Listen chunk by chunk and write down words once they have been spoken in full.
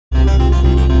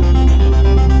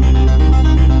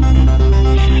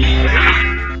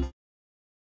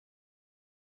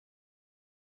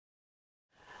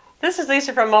This is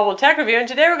Lisa from Mobile Tech Review, and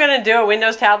today we're going to do a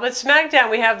Windows tablet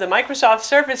Smackdown. We have the Microsoft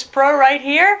Surface Pro right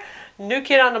here. New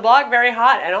kid on the block, very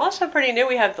hot, and also pretty new.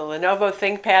 We have the Lenovo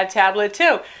ThinkPad Tablet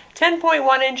too.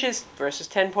 10.1 inches versus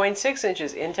 10.6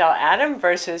 inches. Intel Atom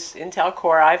versus Intel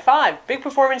Core i5. Big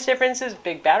performance differences,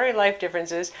 big battery life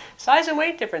differences, size and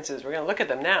weight differences. We're going to look at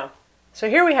them now. So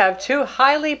here we have two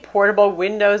highly portable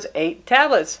Windows 8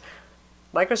 tablets.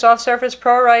 Microsoft Surface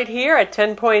Pro right here at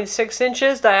 10.6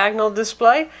 inches diagonal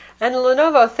display, and the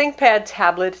Lenovo ThinkPad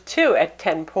Tablet 2 at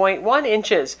 10.1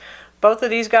 inches. Both of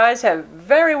these guys have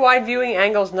very wide viewing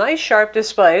angles, nice sharp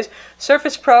displays.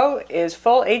 Surface Pro is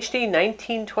full HD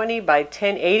 1920 by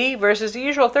 1080 versus the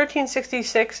usual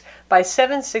 1366 by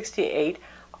 768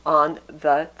 on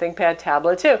the ThinkPad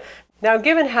Tablet 2. Now,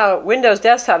 given how Windows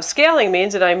desktop scaling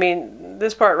means, and I mean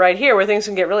this part right here where things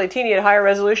can get really teeny at higher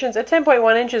resolutions, at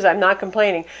 10.1 inches I'm not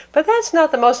complaining. But that's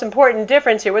not the most important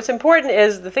difference here. What's important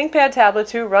is the ThinkPad Tablet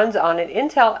 2 runs on an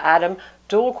Intel Atom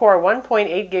dual-core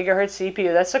 1.8 gigahertz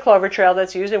CPU. That's the Clover Trail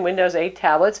that's used in Windows 8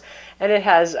 tablets. And it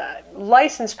has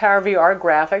licensed PowerVR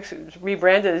graphics. It's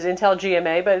rebranded as Intel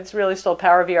GMA, but it's really still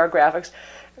PowerVR graphics.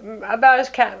 About as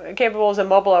capable as a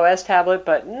mobile OS tablet,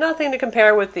 but nothing to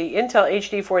compare with the Intel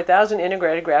HD 4000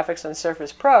 integrated graphics on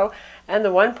Surface Pro and the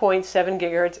 1.7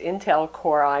 gigahertz Intel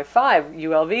Core i5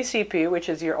 ULV CPU, which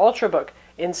is your Ultrabook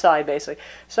inside, basically.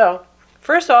 So,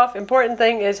 first off, important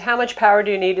thing is how much power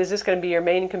do you need? Is this going to be your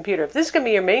main computer? If this is going to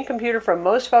be your main computer for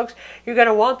most folks, you're going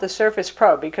to want the Surface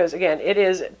Pro because, again, it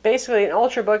is basically an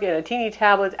Ultrabook in a teeny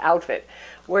tablet outfit.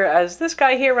 Whereas this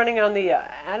guy here running on the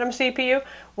Atom CPU,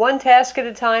 one task at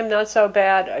a time, not so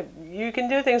bad. You can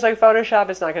do things like Photoshop.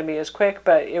 It's not going to be as quick,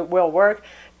 but it will work.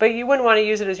 But you wouldn't want to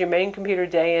use it as your main computer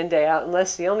day in, day out,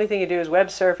 unless the only thing you do is web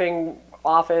surfing,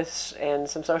 Office, and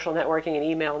some social networking and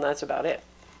email, and that's about it.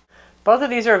 Both of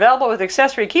these are available with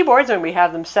accessory keyboards, and we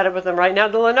have them set up with them right now.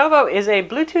 The Lenovo is a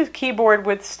Bluetooth keyboard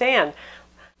with stand.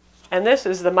 And this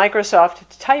is the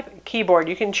Microsoft Type keyboard.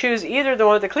 You can choose either the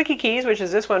one with the clicky keys, which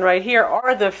is this one right here,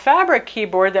 or the fabric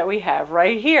keyboard that we have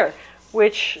right here,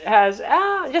 which has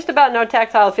just about no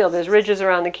tactile feel. There's ridges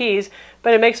around the keys,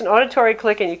 but it makes an auditory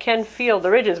click, and you can feel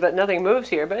the ridges, but nothing moves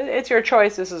here. But it's your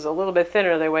choice. This is a little bit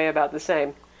thinner. They weigh about the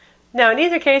same. Now, in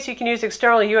either case, you can use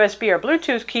external USB or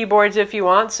Bluetooth keyboards if you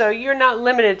want, so you're not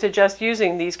limited to just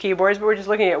using these keyboards, but we're just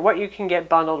looking at what you can get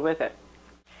bundled with it.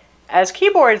 As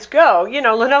keyboards go, you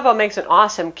know, Lenovo makes an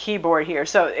awesome keyboard here.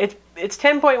 So it's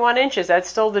 10.1 inches. That's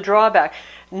still the drawback.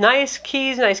 Nice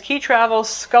keys, nice key travel,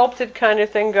 sculpted kind of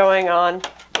thing going on.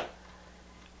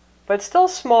 But still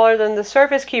smaller than the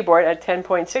Surface keyboard at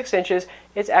 10.6 inches.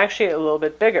 It's actually a little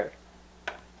bit bigger.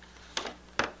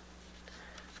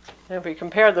 And if we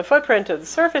compare the footprint of the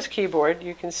Surface keyboard,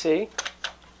 you can see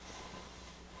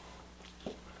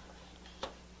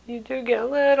you do get a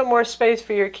little more space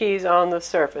for your keys on the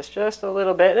Surface, just a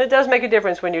little bit. And it does make a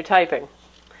difference when you're typing.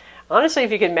 Honestly,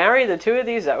 if you could marry the two of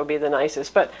these, that would be the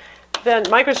nicest. But then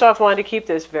Microsoft wanted to keep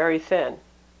this very thin,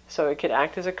 so it could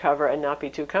act as a cover and not be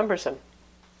too cumbersome.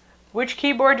 Which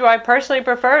keyboard do I personally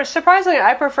prefer? Surprisingly,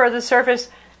 I prefer the Surface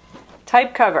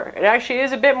Type cover. It actually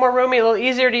is a bit more roomy, a little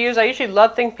easier to use. I usually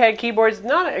love ThinkPad keyboards.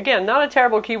 Not a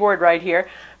terrible keyboard right here,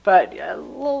 but a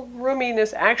little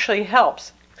roominess actually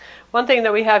helps. One thing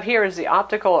that we have here is the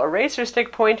optical eraser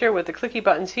stick pointer with the clicky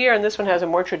buttons here, and this one has a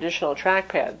more traditional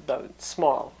trackpad, though it's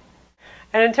small.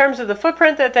 And in terms of the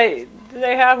footprint that they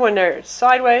have when they're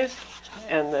sideways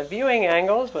and the viewing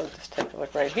angles, we'll just take a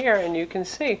look right here and you can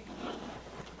see.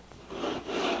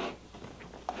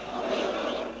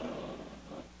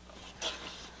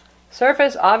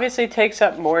 Surface obviously takes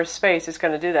up more space. It's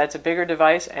going to do that. It's a bigger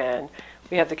device, and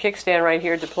we have the kickstand right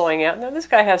here deploying out. Now this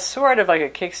guy has sort of like a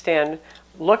kickstand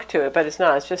look to it, but it's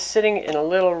not. It's just sitting in a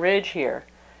little ridge here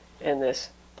in this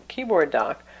keyboard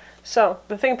dock. So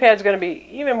the ThinkPad is going to be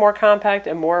even more compact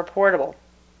and more portable.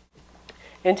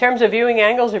 In terms of viewing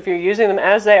angles, if you're using them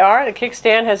as they are, the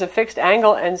kickstand has a fixed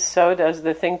angle, and so does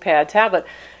the ThinkPad tablet.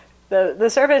 The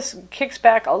Surface kicks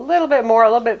back a little bit more,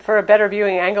 a little bit for a better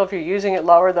viewing angle if you're using it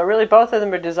lower, though really both of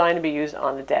them are designed to be used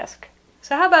on the desk.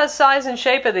 So how about size and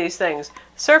shape of these things?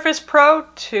 Surface Pro,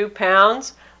 2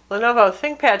 pounds. Lenovo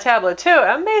ThinkPad Tablet 2,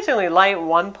 amazingly light,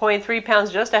 1.3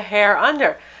 pounds, just a hair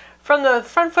under. From the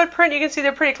front footprint, you can see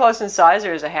they're pretty close in size.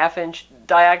 There's a half-inch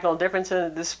diagonal difference in the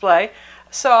display.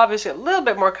 So obviously a little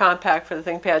bit more compact for the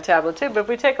ThinkPad Tablet 2, but if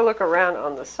we take a look around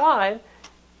on the side,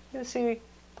 you'll see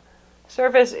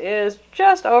Surface is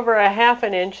just over a half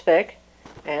an inch thick,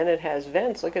 and it has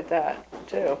vents, look at that,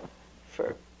 too,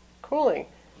 for cooling.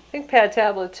 ThinkPad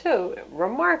Tablet 2,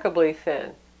 remarkably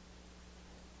thin.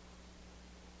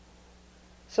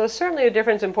 So certainly a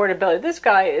difference in portability. This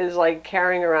guy is like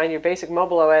carrying around your basic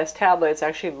mobile OS tablet. It's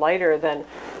actually lighter than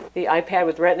the iPad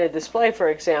with Retina display, for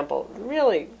example.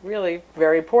 Really, really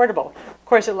very portable. Of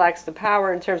course, it lacks the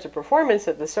power in terms of performance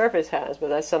that the Surface has, but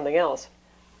that's something else.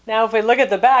 Now, if we look at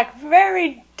the back,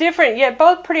 very different, yet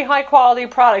both pretty high-quality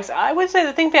products. I would say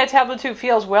the ThinkPad Tablet 2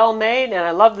 feels well-made, and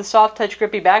I love the soft touch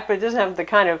grippy back, but it doesn't have the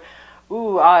kind of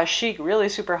chic, really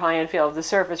super high-end feel of the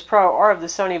Surface Pro or of the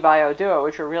Sony Vaio Duo,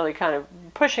 which are really kind of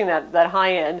pushing that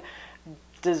high-end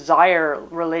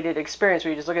desire-related experience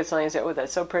where you just look at something and say, oh,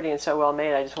 that's so pretty and so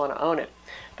well-made, I just want to own it.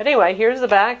 But anyway, here's the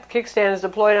back. The kickstand is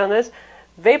deployed on this.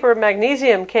 Vapor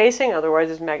magnesium casing, in other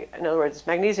words, it's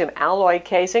magnesium alloy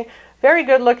casing. Very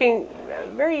good looking,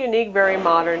 very unique, very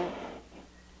modern.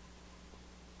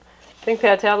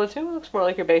 ThinkPad Tablet 2 looks more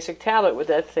like your basic tablet with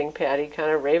that ThinkPad-y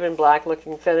kind of raven black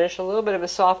looking finish, a little bit of a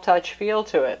soft touch feel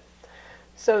to it.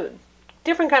 So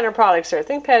different kind of products there.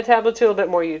 ThinkPad Tablet 2 a little bit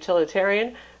more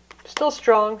utilitarian, still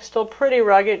strong, still pretty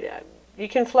rugged. You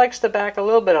can flex the back a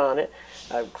little bit on it.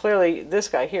 Clearly this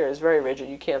guy here is very rigid.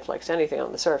 You can't flex anything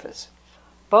on the Surface.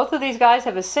 Both of these guys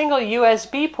have a single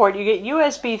USB port. You get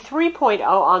USB 3.0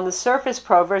 on the Surface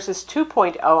Pro versus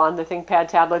 2.0 on the ThinkPad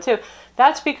Tablet 2.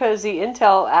 That's because the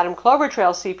Intel Atom Clover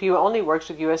Trail CPU only works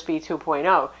with USB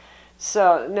 2.0.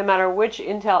 So no matter which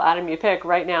Intel Atom you pick,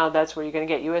 right now that's where you're going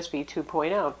to get USB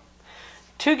 2.0.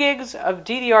 2 gigs of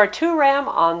DDR2 RAM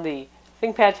on the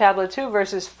ThinkPad Tablet 2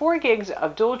 versus 4 gigs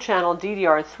of dual-channel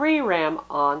DDR3 RAM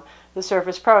on the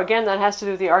Surface Pro. Again, that has to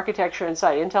do with the architecture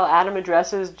inside. Intel Atom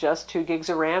addresses just 2 gigs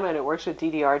of RAM, and it works with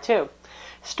DDR2.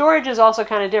 Storage is also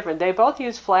kind of different. They both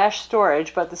use flash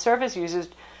storage, but the Surface uses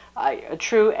a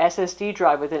true SSD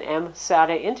drive with an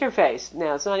mSATA interface.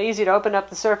 Now, it's not easy to open up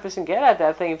the Surface and get at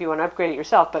that thing if you want to upgrade it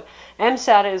yourself, but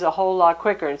mSATA is a whole lot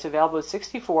quicker, and it's available with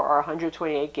 64 or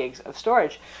 128 gigs of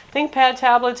storage. ThinkPad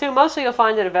Tablet 2, mostly you'll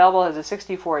find it available as a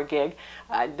 64 gig.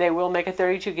 They will make a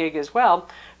 32 gig as well,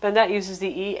 but that uses the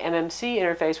eMMC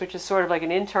interface, which is sort of like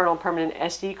an internal permanent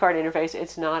SD card interface.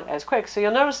 It's not as quick. So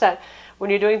you'll notice that when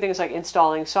you're doing things like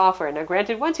installing software. Now,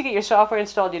 granted, once you get your software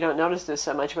installed, you don't notice this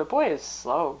so much, but boy, it's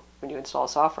slow when you install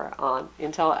software on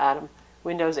Intel Atom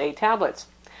Windows 8 tablets.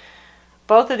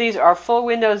 Both of these are full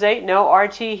Windows 8, no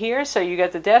RT here, so you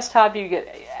get the desktop, you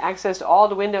get access to all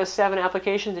the Windows 7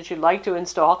 applications that you'd like to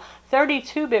install,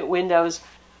 32-bit Windows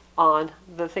on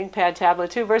the ThinkPad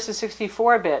Tablet 2 versus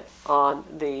 64-bit on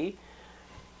the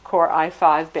Core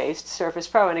i5 based Surface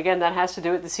Pro. And again, that has to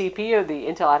do with the CPU. The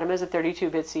Intel Atom is a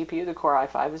 32-bit CPU, the Core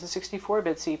i5 is a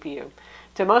 64-bit CPU.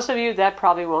 To most of you, that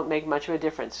probably won't make much of a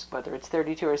difference, whether it's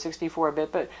 32 or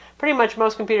 64-bit, but pretty much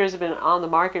most computers have been on the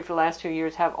market for the last 2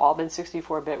 years have all been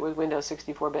 64-bit with Windows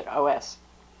 64-bit OS.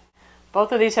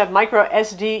 Both of these have micro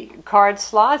SD card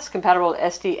slots compatible with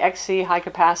SDXC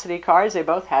high-capacity cards. They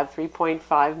both have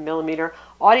 3.5 millimeter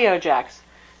audio jacks.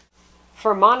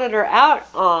 For monitor out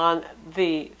on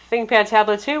the ThinkPad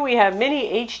Tablet 2, we have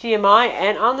mini HDMI,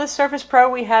 and on the Surface Pro,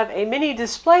 we have a mini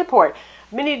DisplayPort.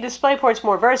 Mini DisplayPort's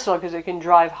more versatile because it can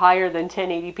drive higher than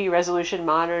 1080p resolution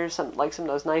monitors, like some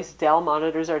of those nice Dell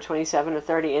monitors are 27 or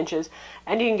 30 inches,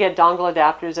 and you can get dongle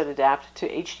adapters that adapt to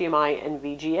HDMI and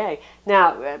VGA.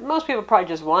 Now, most people probably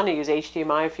just want to use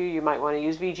HDMI. A few you might want to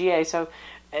use VGA, so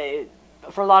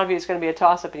for a lot of you it's going to be a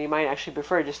toss-up, and you might actually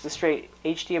prefer just the straight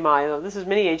HDMI. Though this is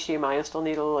mini HDMI, you'll still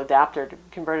need a little adapter to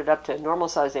convert it up to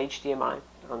normal-sized HDMI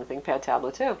on the ThinkPad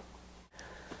Tablet 2.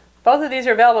 Both of these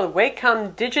are available with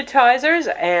Wacom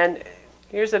digitizers, and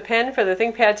here's a pen for the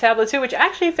ThinkPad Tablet 2, which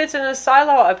actually fits in a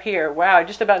silo up here. Wow,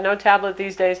 just about no tablet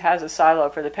these days has a silo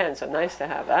for the pen, so nice to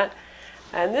have that.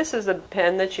 And this is the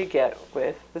pen that you get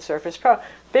with the Surface Pro.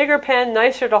 Bigger pen,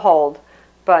 nicer to hold,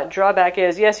 but drawback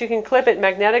is, yes, you can clip it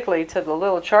magnetically to the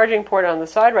little charging port on the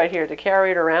side right here to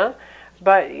carry it around,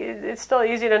 but it's still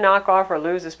easy to knock off or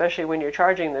lose, especially when you're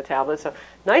charging the tablet. So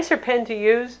nicer pen to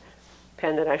use.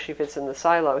 Pen that actually fits in the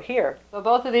silo here. So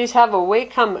both of these have a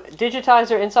Wacom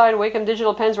digitizer inside. Wacom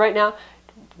digital pens right now.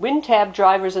 WinTab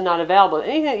drivers are not available.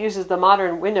 Anything that uses the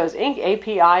modern Windows Ink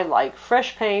API like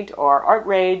FreshPaint or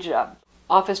ArtRage,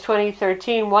 Office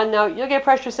 2013, OneNote, you'll get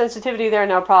pressure sensitivity there,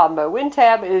 no problem. But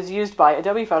WinTab is used by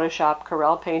Adobe Photoshop,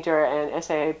 Corel Painter, and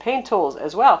SAA Paint tools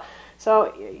as well.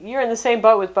 So you're in the same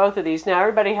boat with both of these. Now,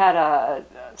 everybody had a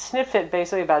sniff fit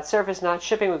basically about Surface not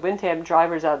shipping with WinTab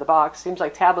drivers out of the box. Seems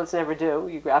like tablets never do.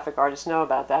 You graphic artists know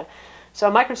about that.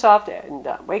 So Microsoft and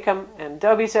Wacom and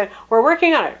Adobe said, we're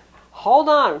working on it. Hold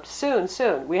on, soon,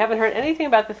 soon. We haven't heard anything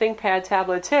about the ThinkPad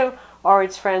Tablet 2 or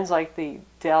its friends like the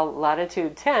Dell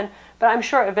Latitude 10, but I'm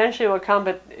sure eventually it will come,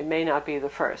 but it may not be the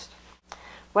first.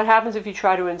 What happens if you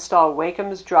try to install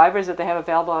Wacom's drivers that they have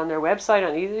available on their website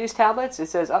on either of these tablets? It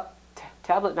says,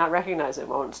 tablet not recognize it,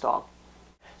 won't install.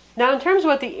 Now, in terms of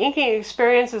what the inking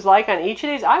experience is like on each of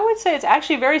these, I would say it's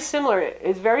actually very similar.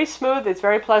 It's very smooth. It's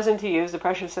very pleasant to use. The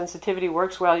pressure sensitivity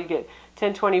works well. You get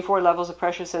 1024 levels of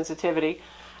pressure sensitivity.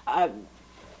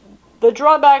 The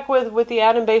drawback with the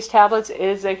atom-based tablets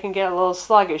is they can get a little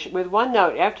sluggish. With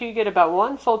OneNote, after you get about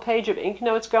one full page of ink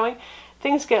notes going,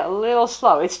 things get a little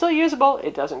slow. It's still usable.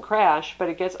 It doesn't crash, but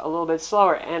it gets a little bit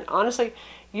slower. And honestly,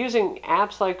 using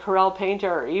apps like Corel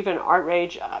Painter or even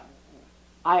ArtRage,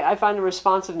 I find the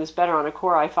responsiveness better on a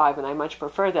Core i5, and I much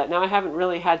prefer that. Now, I haven't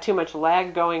really had too much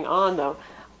lag going on, though,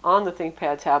 on the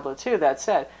ThinkPad Tablet, too, that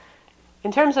said.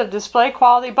 In terms of display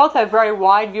quality, both have very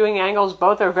wide viewing angles.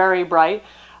 Both are very bright.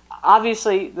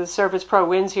 Obviously, the Surface Pro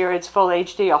wins here. It's full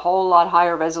HD, a whole lot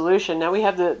higher resolution. Now, we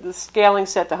have the scaling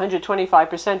set to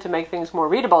 125% to make things more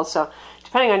readable, so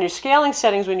depending on your scaling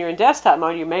settings when you're in desktop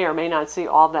mode, you may or may not see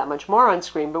all that much more on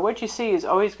screen, but what you see is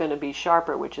always going to be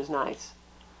sharper, which is nice.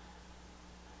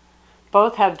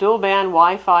 Both have dual-band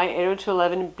Wi-Fi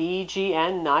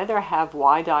 802.11bgn. Neither have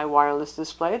WiDi wireless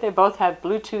display. They both have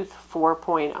Bluetooth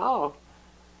 4.0.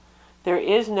 There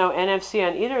is no NFC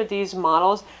on either of these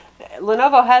models.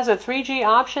 Lenovo has a 3G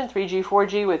option, 3G,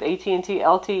 4G with AT&T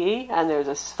LTE, and there's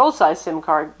a full-size SIM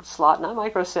card slot, not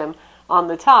micro SIM, on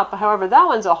the top. However, that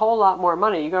one's a whole lot more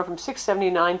money. You go from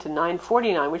 $679 to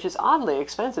 $949, which is oddly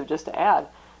expensive just to add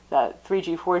that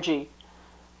 3G, 4G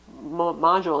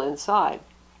module inside.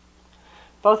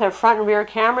 Both have front and rear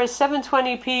cameras,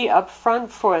 720p up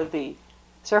front for the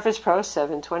Surface Pro,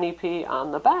 720p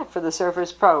on the back for the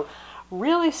Surface Pro.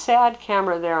 Really sad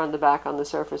camera there on the back on the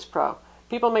Surface Pro.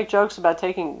 People make jokes about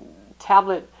taking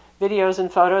tablet videos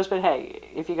and photos, but hey,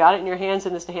 if you got it in your hands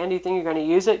and it's the handy thing, you're going to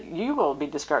use it, you will be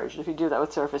discouraged if you do that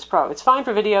with Surface Pro. It's fine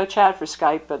for video chat, for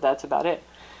Skype, but that's about it.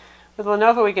 With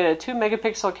Lenovo, we get a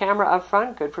 2-megapixel camera up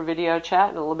front, good for video chat,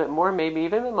 and a little bit more, maybe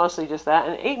even, but mostly just that,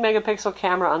 and an 8-megapixel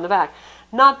camera on the back.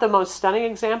 Not the most stunning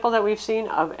example that we've seen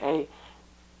of a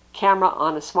camera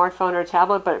on a smartphone or a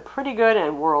tablet, but pretty good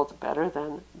and worlds better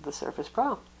than the Surface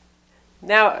Pro.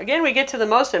 Now, again, we get to the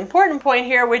most important point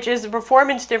here, which is the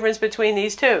performance difference between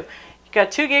these two. You've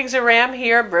got 2 gigs of RAM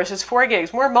here versus 4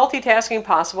 gigs. More multitasking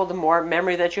possible, the more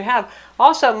memory that you have.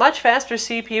 Also, much faster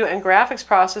CPU and graphics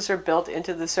processor built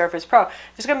into the Surface Pro. If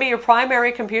it's going to be your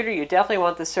primary computer, you definitely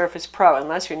want the Surface Pro,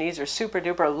 unless your needs are super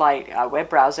duper light. Web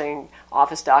browsing,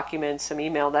 office documents, some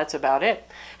email, that's about it.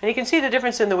 And you can see the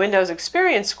difference in the Windows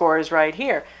experience scores right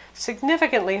here.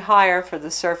 Significantly higher for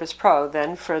the Surface Pro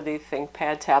than for the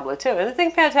ThinkPad Tablet 2. And the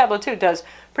ThinkPad Tablet 2 does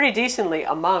pretty decently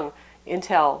among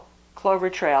Intel Clover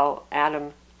Trail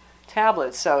Atom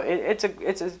tablets. So it's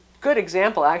a good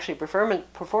example, actually,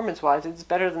 performance-wise. It's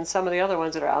better than some of the other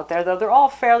ones that are out there, though they're all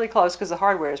fairly close because the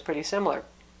hardware is pretty similar.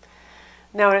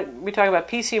 Now, when we talk about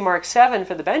PC Mark 7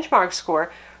 for the benchmark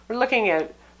score, we're looking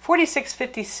at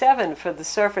 4657 for the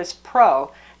Surface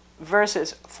Pro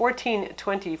versus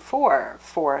 1424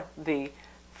 for the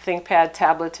ThinkPad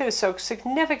Tablet 2. So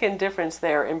significant difference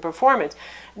there in performance.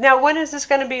 Now, when is this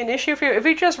going to be an issue for you? If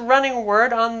you're just running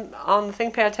Word on the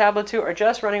ThinkPad Tablet 2, or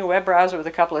just running a web browser with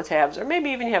a couple of tabs, or maybe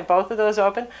even you have both of those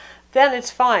open, then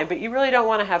it's fine. But you really don't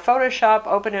want to have Photoshop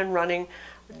open and running.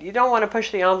 You don't want to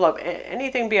push the envelope.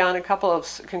 Anything beyond a couple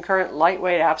of concurrent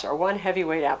lightweight apps or one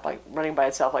heavyweight app like running by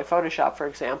itself, like Photoshop, for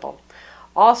example.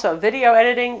 Also, video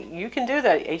editing, you can do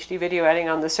that HD video editing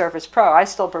on the Surface Pro. I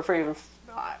still prefer even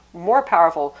more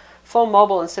powerful full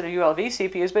mobile instead of ULV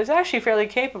CPUs, but it's actually fairly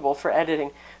capable for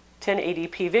editing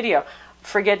 1080p video.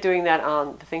 Forget doing that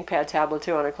on the ThinkPad Tablet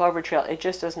 2 on a Clover Trail. It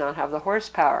just does not have the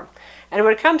horsepower. And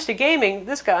when it comes to gaming,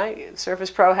 this guy,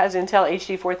 Surface Pro, has Intel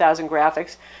HD 4000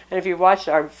 graphics. And if you've watched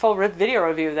our full video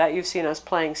review of that, you've seen us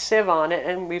playing Civ on it,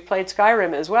 and we've played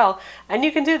Skyrim as well. And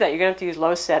you can do that. You're going to have to use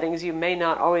low settings. You may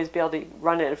not always be able to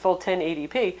run it at full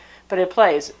 1080p, but it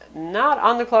plays. Not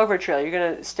on the Clover Trail. You're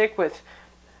going to stick with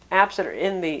apps that are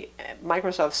in the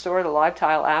Microsoft Store, the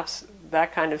LiveTile apps,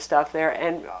 that kind of stuff there,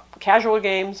 and casual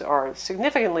games or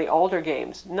significantly older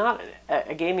games, not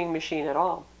a gaming machine at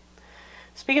all.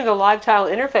 Speaking of the LiveTile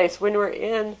interface, when we're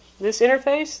in this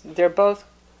interface, they're both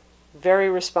very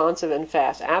responsive and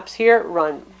fast. Apps here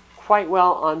run quite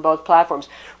well on both platforms.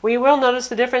 Where you will notice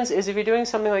the difference is if you're doing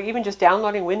something like even just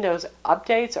downloading Windows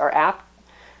updates or app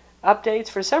updates,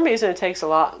 for some reason it takes a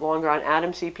lot longer on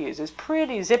Atom CPUs. It's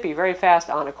pretty zippy, very fast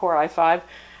on a Core i5,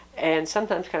 and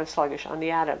sometimes kind of sluggish on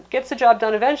the Atom. Gets the job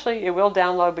done eventually. It will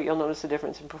download, but you'll notice the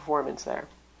difference in performance there.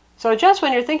 So just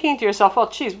when you're thinking to yourself, well,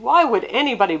 geez, why would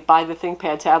anybody buy the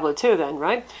ThinkPad Tablet 2 then,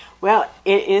 right? Well,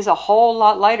 it is a whole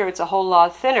lot lighter. It's a whole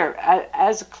lot thinner.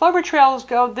 As Clover Trails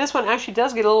go, this one actually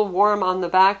does get a little warm on the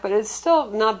back, but it's still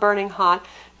not burning hot.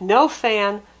 No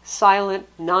fan, silent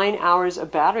 9 hours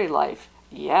of battery life.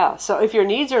 Yeah, so if your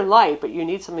needs are light, but you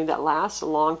need something that lasts a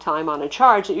long time on a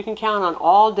charge that you can count on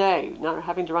all day, not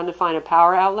having to run to find a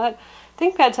power outlet,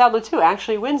 ThinkPad Tablet 2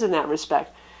 actually wins in that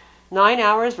respect. 9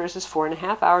 hours versus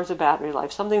 4.5 hours of battery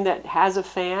life. Something that has a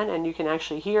fan and you can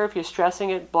actually hear if you're stressing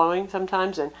it blowing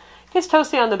sometimes, and it gets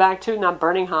toasty on the back too, not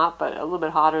burning hot, but a little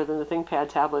bit hotter than the ThinkPad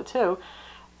Tablet 2,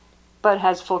 but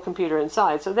has full computer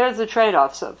inside. So there's the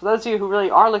trade-off. So for those of you who really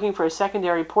are looking for a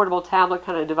secondary portable tablet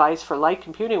kind of device for light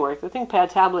computing work, the ThinkPad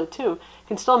Tablet 2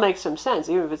 can still make some sense,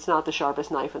 even if it's not the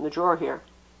sharpest knife in the drawer here.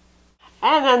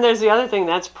 And then there's the other thing,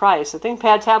 that's price. The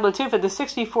ThinkPad Tablet 2 for the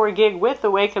 64 gig with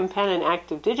the Wacom Pen and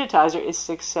Active Digitizer is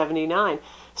 $679.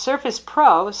 Surface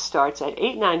Pro starts at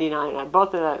 $899.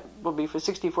 Both of that will be for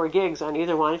 64 gigs on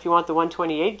either one. If you want the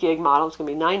 128 gig model, it's going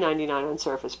to be $999 on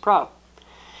Surface Pro.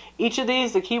 Each of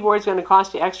these, the keyboard is going to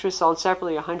cost you extra, sold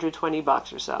separately,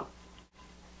 $120 or so.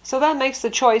 So that makes the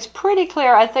choice pretty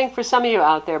clear, I think, for some of you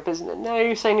out there. Because now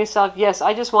you're saying to yourself, yes,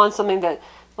 I just want something that,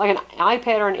 like an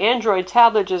iPad or an Android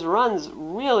tablet, just runs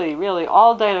really, really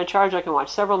all day on a charge. I can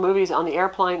watch several movies on the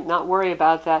airplane, not worry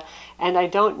about that. And I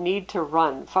don't need to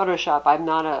run Photoshop. I'm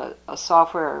not a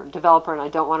software developer, and I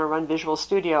don't want to run Visual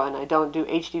Studio, and I don't do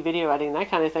HD video editing,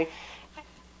 that kind of thing.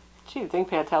 Gee, the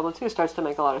ThinkPad Tablet 2 starts to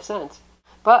make a lot of sense.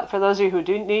 But for those of you who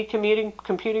do need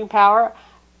computing power,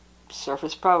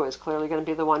 Surface Pro is clearly going to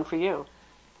be the one for you.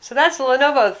 So that's the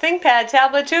Lenovo ThinkPad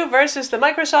Tablet 2 versus the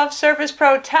Microsoft Surface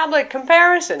Pro tablet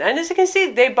comparison. And as you can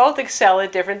see, they both excel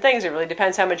at different things. It really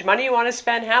depends how much money you want to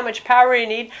spend, how much power you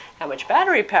need, how much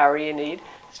battery power you need,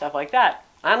 stuff like that.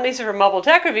 I'm Lisa from Mobile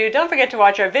Tech Review. Don't forget to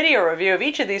watch our video review of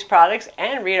each of these products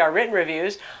and read our written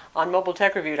reviews on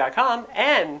mobiletechreview.com,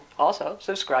 and also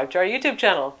subscribe to our YouTube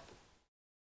channel.